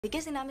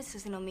Ειδικές δυνάμεις της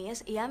αστυνομίας,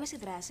 η άμεση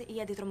δράση,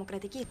 η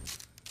αντιτρομοκρατική.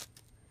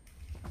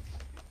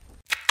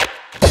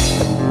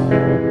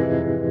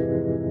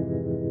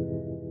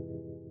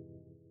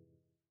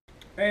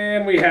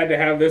 And we had to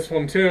have this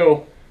one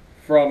too,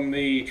 from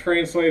the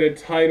translated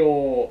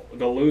title,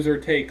 The Loser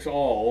Takes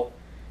All,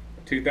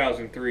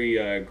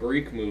 2003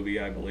 Greek movie,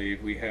 I believe.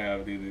 We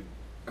have the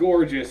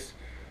gorgeous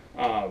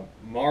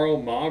Maro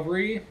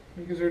Mavri, I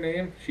think is her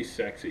name. She's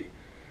sexy.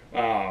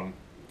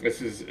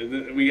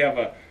 We have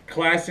a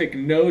classic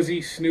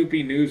nosy,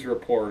 snoopy news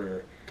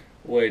reporter,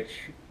 which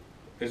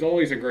is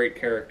always a great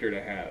character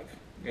to have.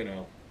 You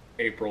know,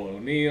 April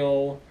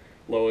O'Neil,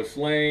 Lois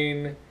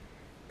Lane,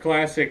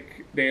 classic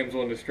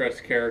damsel in distress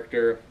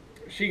character.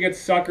 She gets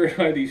suckered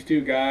by these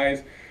two guys.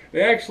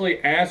 They actually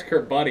ask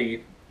her buddy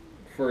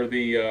for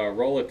the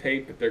roll of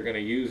tape that they're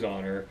going to use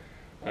on her,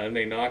 and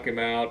they knock him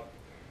out.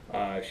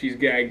 She's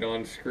gagged on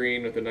screen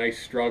with a nice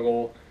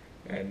struggle,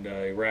 and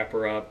they wrap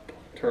her up,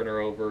 turn her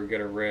over, get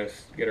her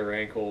wrists, get her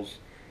ankles,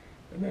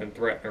 and then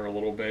threaten her a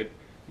little bit.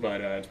 But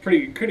it's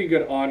pretty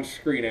good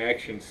on-screen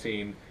action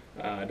scene.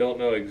 I don't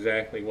know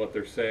exactly what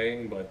they're saying,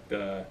 but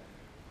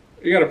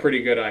you got a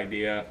pretty good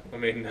idea. I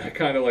mean,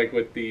 kind of like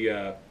with the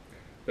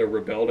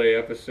Rebelde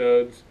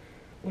episodes,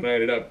 when I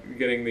ended up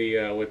getting the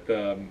with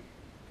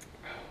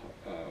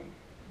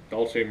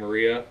Dulce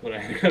Maria, when I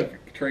ended up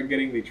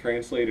getting the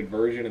translated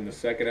version in the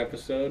second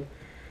episode,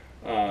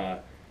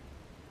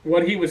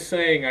 what he was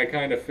saying I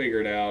kind of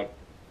figured out,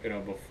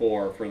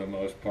 before, for the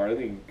most part. I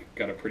think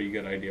got a pretty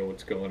good idea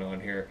what's going on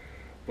here.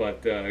 But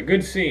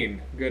good scene,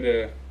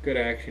 good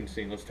action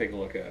scene. Let's take a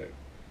look at it.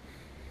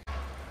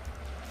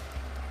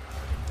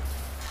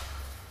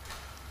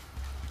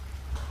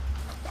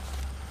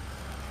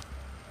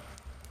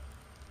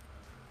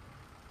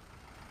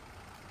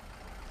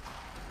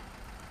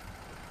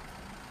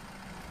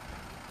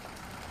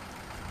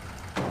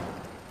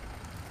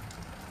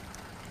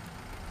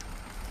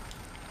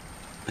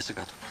 Πέσε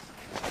κάτω.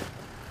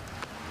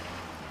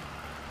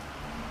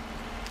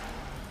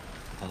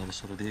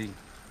 Κατάλαβες τώρα τι έγινε?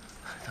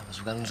 Θα μας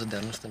βγάλουν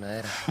ζωντανούς στον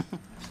αέρα.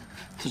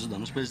 Το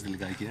ζωντανός παίζει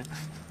λιγάκι,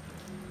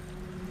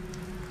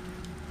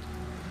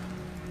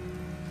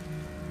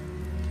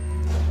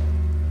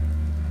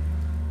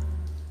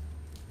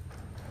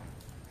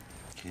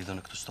 Και είδαν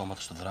εκ του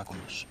στόματος του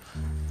Δράκουλος,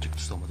 και εκ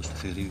του στόματος του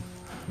Θηρίου,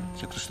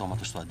 και εκ του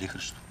στόματος του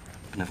Αντίχριστου.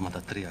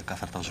 Πνεύματα 3,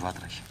 κάθαρτα ως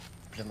βάτραχοι.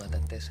 Πνεύματα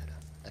 4,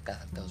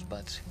 ακάθαρτα ως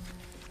μπάτσι.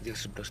 2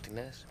 στις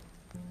μπροστινές,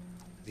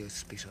 2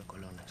 στις πίσω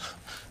κολόνες.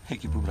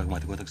 Εκεί που η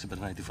πραγματικότητα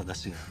ξεπερνάει τη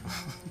φαντασία.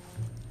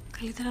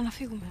 Καλύτερα να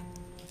φύγουμε.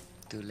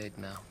 Too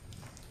late now.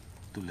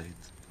 Too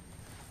late.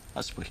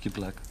 Ας πω, έχει και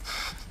πλάκα.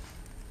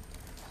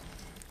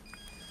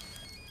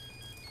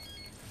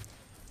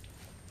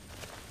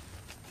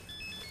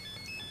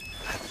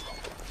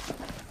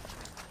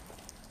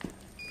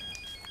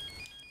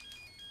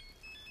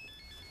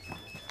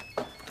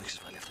 Το έχεις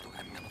βάλει αυτό το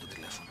γαμμένο το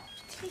τηλέφωνο.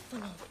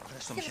 Τηλέφωνο.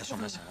 Βρες το μιχιάσω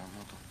μέσα,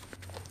 γαμώ το.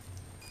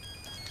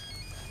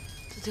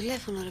 Το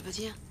τηλέφωνο, ρε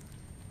παιδιά.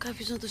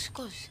 Κάποιος να το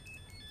σηκώσει.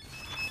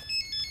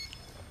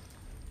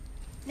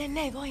 Ναι,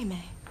 εγώ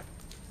είμαι.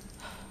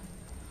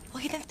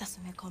 Όχι, δεν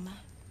φτάσαμε ακόμα.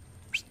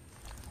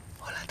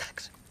 Όλα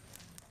εντάξει.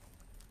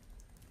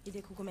 Γιατί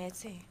ακούγαμε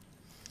έτσι?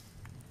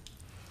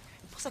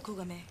 Πώς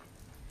ακούγαμε?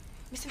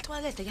 Μες στην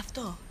τουαλέτα, γι'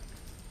 αυτό.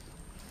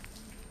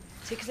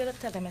 Σε 6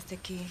 λεπτά δεν είμαστε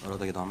εκεί.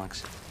 Ρώτα για το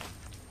αμάξι.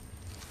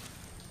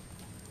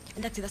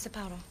 Εντάξει, θα σε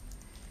πάρω.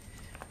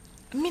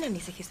 Μην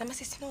ανησυχείς, θα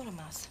είμαστε στην ώρα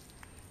μας.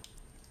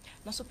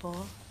 Να σου πω,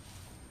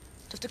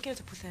 το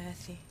αυτοκίνητο που θα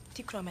έρθει,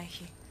 τι χρώμα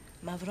έχει?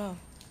 Μαύρο?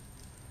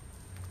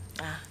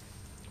 Α,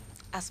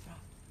 άσπρο.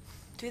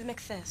 Το είδαμε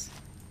χθες.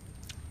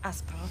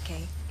 Άσπρο,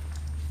 οκ.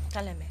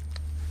 Τα λέμε.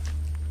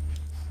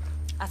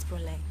 Άσπρο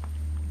λέει.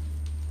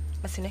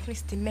 Μας συνέχνει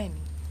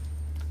στημένη.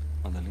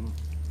 Μανταλή μου,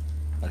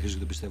 αρχίζω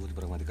και πιστεύω ότι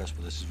πραγματικά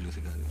σπουδάσεις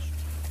βιβλιοθηκάριος.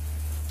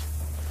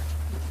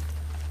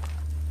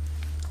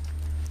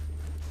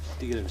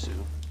 Τι γυρεύεις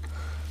εδώ?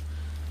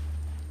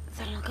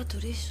 Θέλω να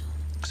κατουρίσω.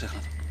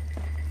 Ξέχατα.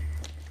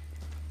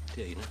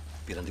 Τι έγινε,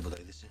 πήραν τίποτα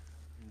είδηση?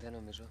 Δεν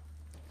νομίζω.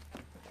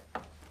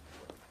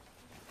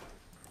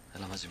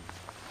 Έλα μαζί μου.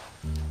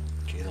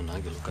 Και είδα έναν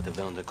άγγελο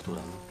κατεβαίνοντα εκ του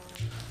ουρανού,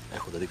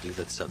 έχοντα την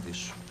κλίδα της αυγής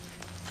σου.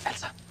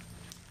 Έλσα!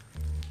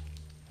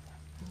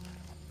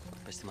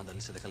 Πες τη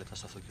Μανταλή σε 10 λεπτά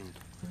στο αυτοκίνητο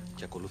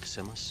και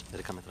ακολούθησέ μας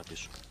μερικά μέτρα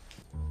πίσω.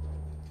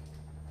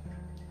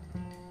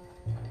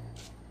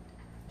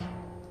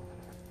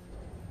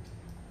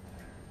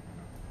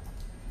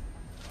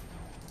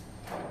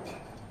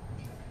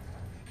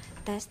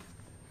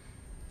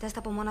 Τεστ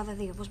από μόναδα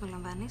 2, πώς με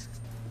λαμβάνεις?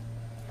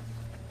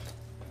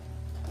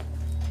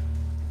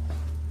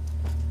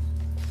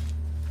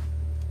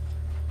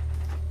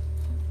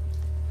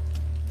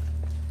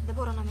 Δεν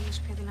μπορώ να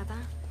μιλήσω πιο δυνατά.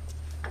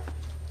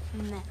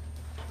 Ναι.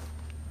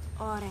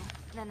 Ωραία.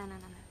 Ναι.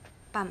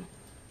 Πάμε.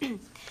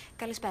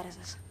 Καλησπέρα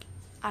σας.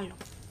 Άλλο.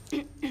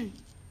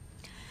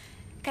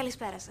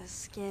 Καλησπέρα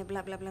σας και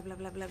μπλα μπλα μπλα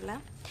μπλα μπλα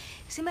μπλα.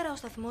 Σήμερα ο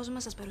σταθμός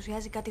μας σας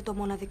παρουσιάζει κάτι το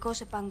μοναδικό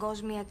σε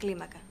παγκόσμια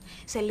κλίμακα.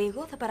 Σε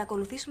λίγο θα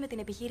παρακολουθήσουμε την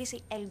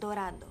επιχείρηση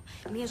Eldorado,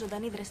 μια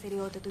ζωντανή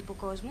δραστηριότητα του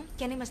υποκόσμου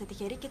και αν είμαστε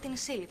τυχεροί και την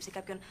σύλληψη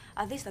κάποιων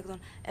αδίστακτων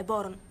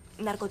εμπόρων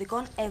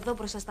ναρκωτικών εδώ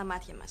μπροστά στα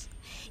μάτια μας.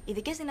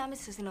 Ειδικές δυνάμεις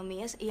της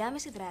αστυνομίας, η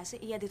άμεση δράση,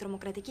 η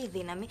αντιτρομοκρατική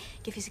δύναμη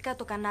και φυσικά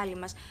το κανάλι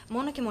μας,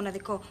 μόνο και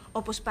μοναδικό,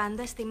 όπως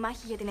πάντα, στη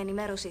μάχη για την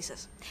ενημέρωσή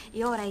σας.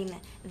 Η ώρα είναι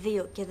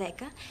 2 και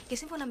 10 και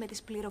σύμφωνα με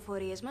τις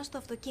πληροφορίες μας, το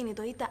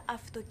αυτοκίνητο ή τα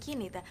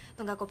αυτοκίνητα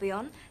των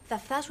κακοποιών θα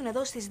φτάσουν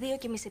εδώ στις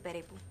 2:30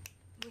 περίπου.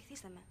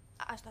 Βοηθήστε με.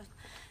 Άστο.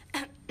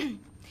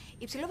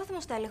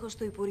 Υψηλόβαθμος τέλεχος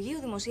του Υπουργείου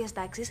Δημοσίας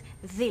Τάξης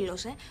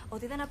δήλωσε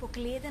ότι δεν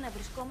αποκλείεται να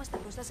βρισκόμαστε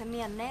μπροστά σε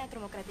μια νέα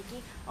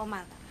τρομοκρατική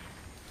ομάδα.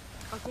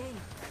 Οκ.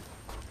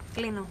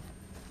 Κλείνω.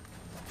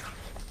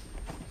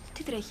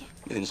 Τι τρέχει?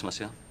 Δεν δίνει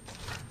σημασία.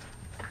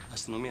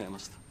 Αστυνομία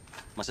είμαστε.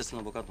 Μας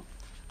έστειλαν από κάτω.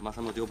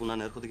 Μάθαμε ότι όπου να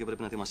είναι έρχονται και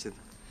πρέπει να ετοιμαστείτε.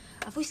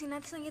 Αφού οι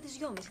συνάντησαν για τις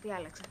 2:30, τι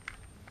άλλαξε?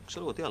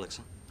 Ξέρω εγώ τι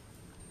άλλαξε.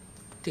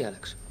 Τι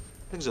άλλαξε?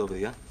 Δεν ξέρω,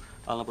 παιδιά.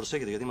 Αλλά να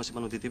προσέχετε γιατί μας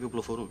είπαν ότι οι τύποι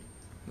οπλοφορούν.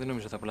 Δεν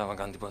νομίζω ότι θα προλάβαν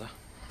καν τίποτα.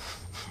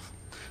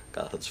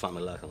 Καλά, θα τους φάμε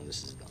λάχανο, δεν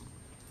συζητάμε.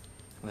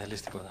 Δεν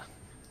λες τίποτα.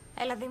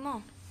 Έλα,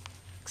 Δημό.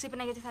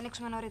 Ξύπνα γιατί θα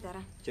ανοίξουμε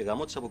νωρίτερα. Και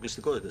γαμώ τις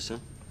αποκλειστικότητες,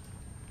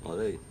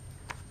 Ωραίοι.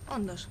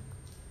 Όντως.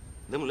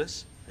 Δεν μου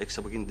λες, έχεις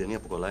από εκείνη την ταινία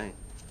που κολλάει?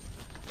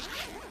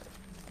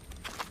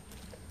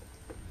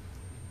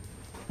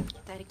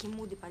 Τα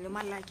ερκιμούντι,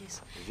 παλιωμαλάκες.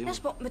 Δήμο. Να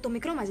σου πω, με το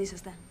μικρό μαζί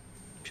είσαστε?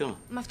 Ποιον?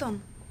 Με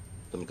αυτόν.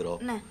 Το μικρό.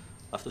 Ναι.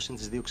 Αυτός είναι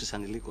της δίωξης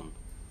ανηλίκων.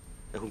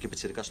 Έχουν και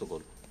πιτσιρικά στον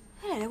κόλπο.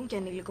 Έχουν και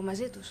ανήλικο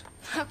μαζί τους.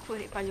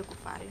 Ακούρι,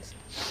 παλιοκουφάλες.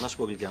 Να σου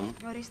πω, γλυκιά μου.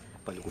 Ορίστε.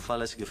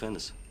 Παλιοκουφάλα εσύ και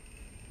φαίνεσαι.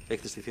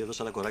 Έχετε στηθεί εδώ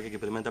σαν τα κοράκια και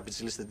περιμένετε να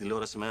πιτσιλήσετε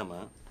τηλεόραση με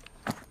αίμα,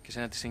 Και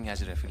σένα τι σε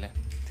νοιάζει, ρε φίλε.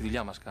 Τη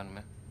δουλειά μας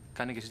κάνουμε.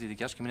 Κάνε και εσύ τη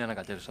δικιά σου και μην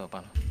ανακατεύεις εδώ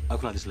πάνω.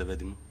 Άκου να δεις,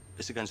 Λεβέντη μου.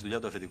 Εσύ κάνεις τη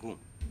δουλειά του αφεντικού.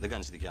 Δεν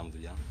κάνεις τη δικιά μου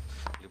δουλειά.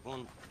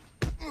 Λοιπόν.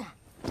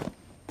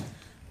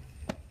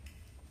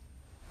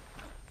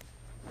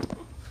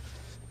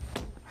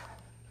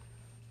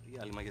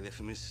 Διάλειμμα για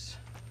διαφημίσεις.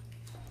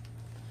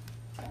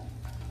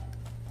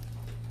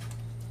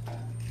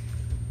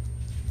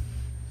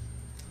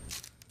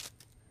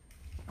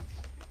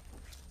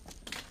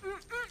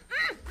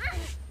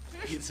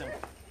 Γύρισα μου.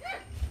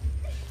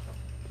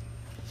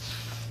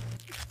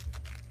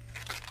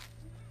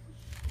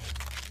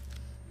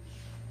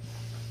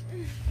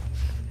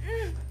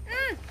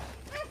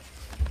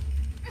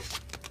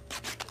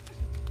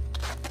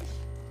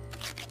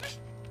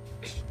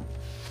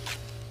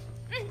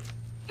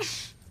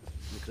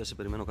 Μικρέ, σε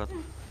περιμένω κάτω.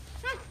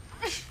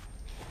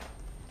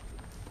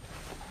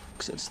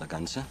 Ξέρεις τι θα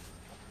κάνεις,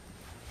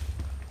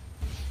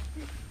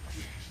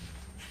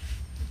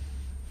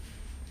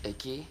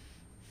 Εκεί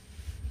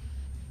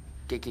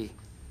και εκεί.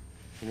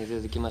 Είναι δύο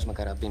δικοί μας με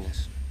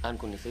καραμπίνες. Αν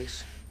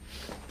κουνηθείς...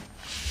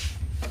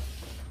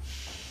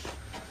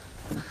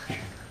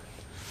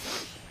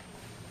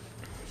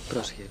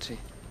 Πρόσεχε, έτσι.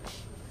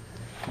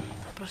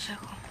 Θα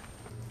προσέχω.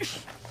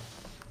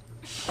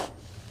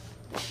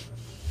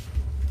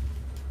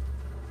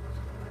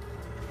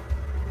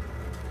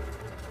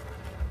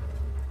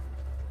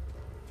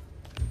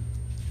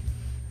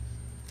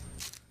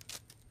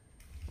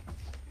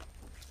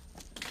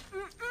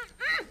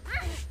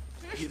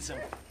 Γύρισα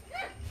μου.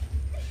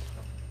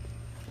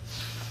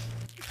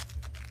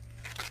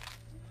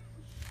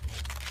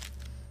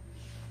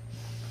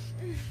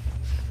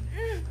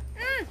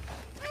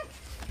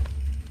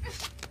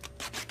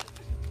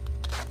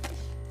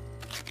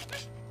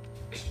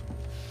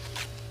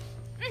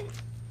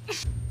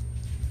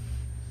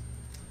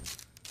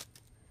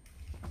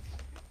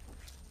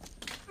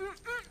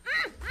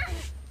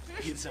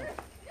 Γύρισα μου.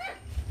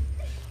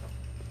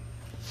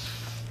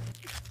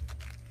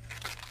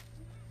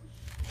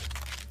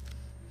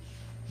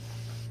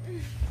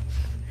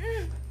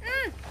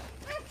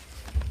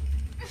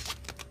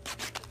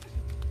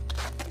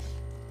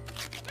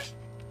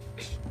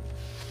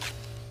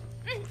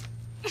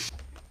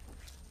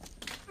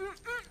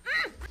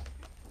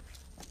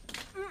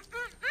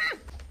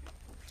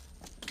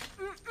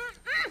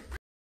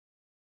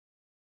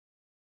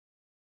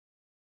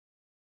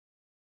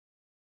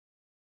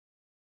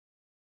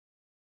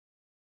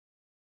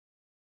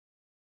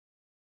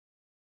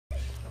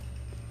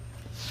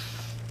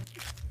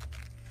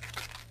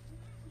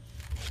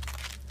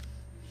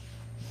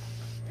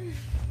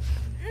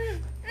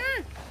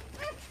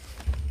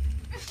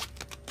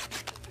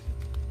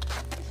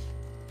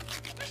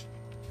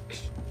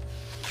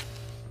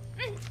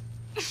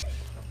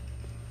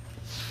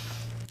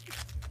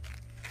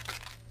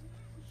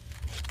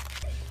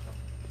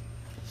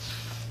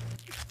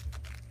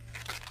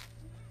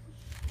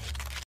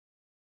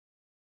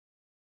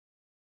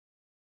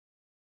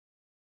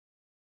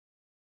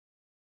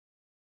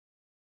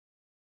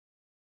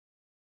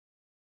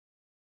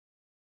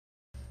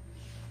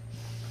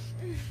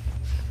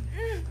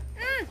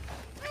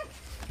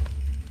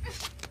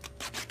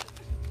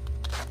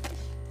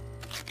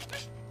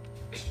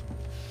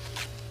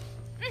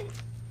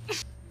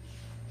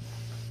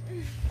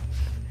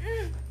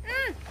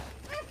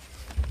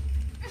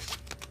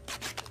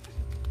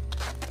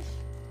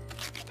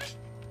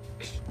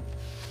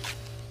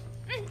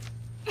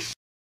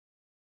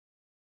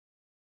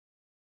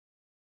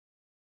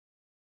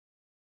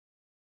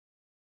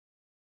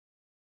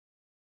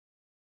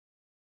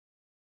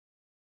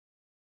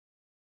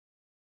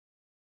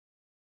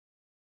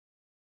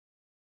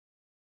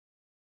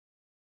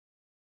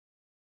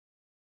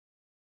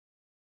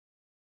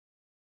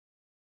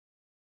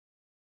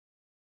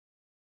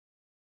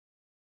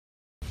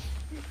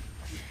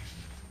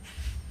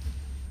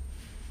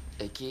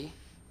 Εκεί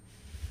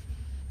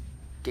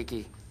και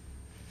εκεί.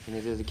 Είναι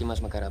δύο δικοί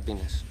μας με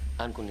καραμπίνες.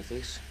 Αν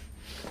κουνηθείς...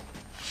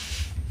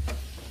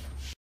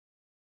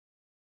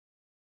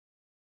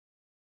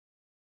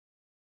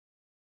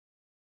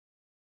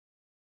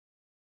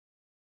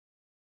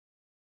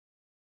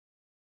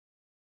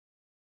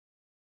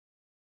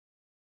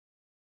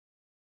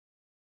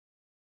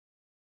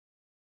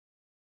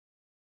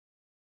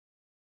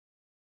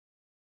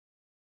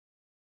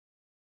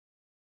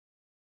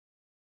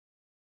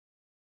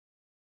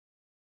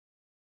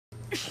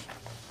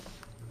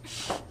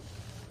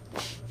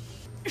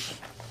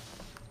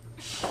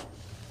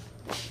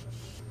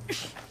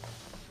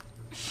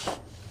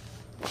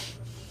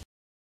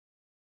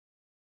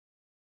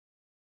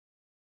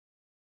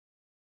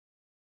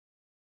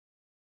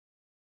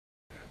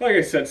 Like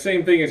I said,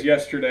 same thing as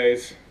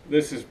yesterday's.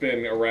 This has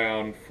been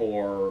around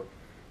for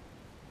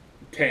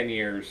 10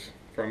 years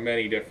from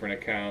many different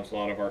accounts. A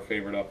lot of our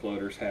favorite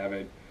uploaders have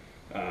it.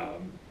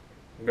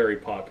 Very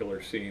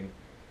popular scene.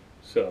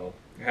 So,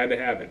 had to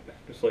have it,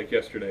 just like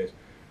yesterday's.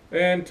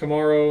 And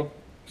tomorrow,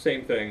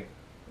 same thing.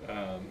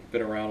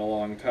 Been around a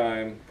long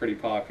time, pretty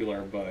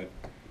popular, but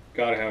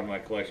gotta have it in my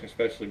collection,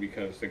 especially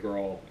because the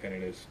girl in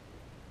it is,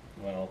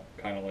 well,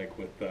 kind of like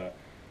with,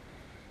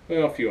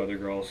 well, a few other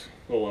girls,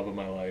 the love of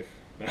my life.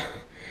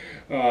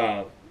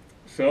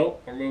 So,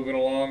 we're moving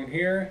along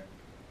here.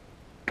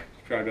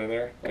 Subscribe down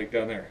there, like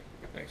down there.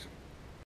 Thanks.